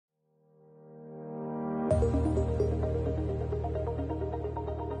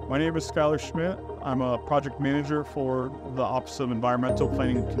My name is Skylar Schmidt. I'm a project manager for the Office of Environmental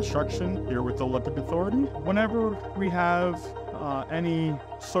Planning and Construction here with the Olympic Authority. Whenever we have any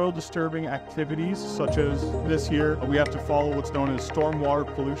soil disturbing activities, such as this year, we have to follow what's known as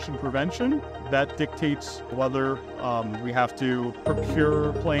stormwater pollution prevention. That dictates whether we have to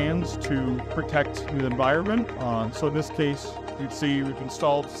procure plans to protect the environment. So in this case, you can see we've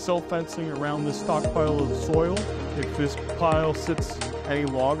installed silt fencing around this stockpile of soil. If this pile sits any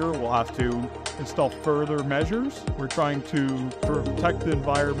longer, we'll have to install further measures. We're trying to protect the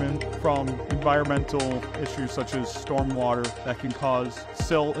environment from environmental issues such as stormwater that can cause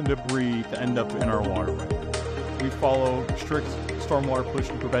silt and debris to end up in our waterway. We follow strict stormwater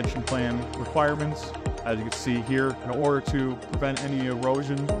pollution prevention plan requirements. As you can see here, in order to prevent any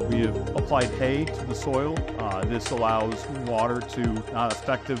erosion, we have applied hay to the soil. This allows water to not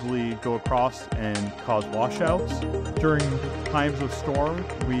effectively go across and cause washouts. During times of storm,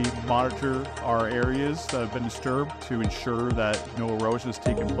 we monitor our areas that have been disturbed to ensure that no erosion has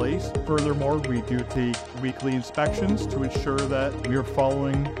taken place. Furthermore, we do take weekly inspections to ensure that we are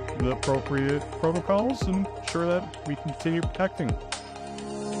following the appropriate protocols and ensure that we continue protecting.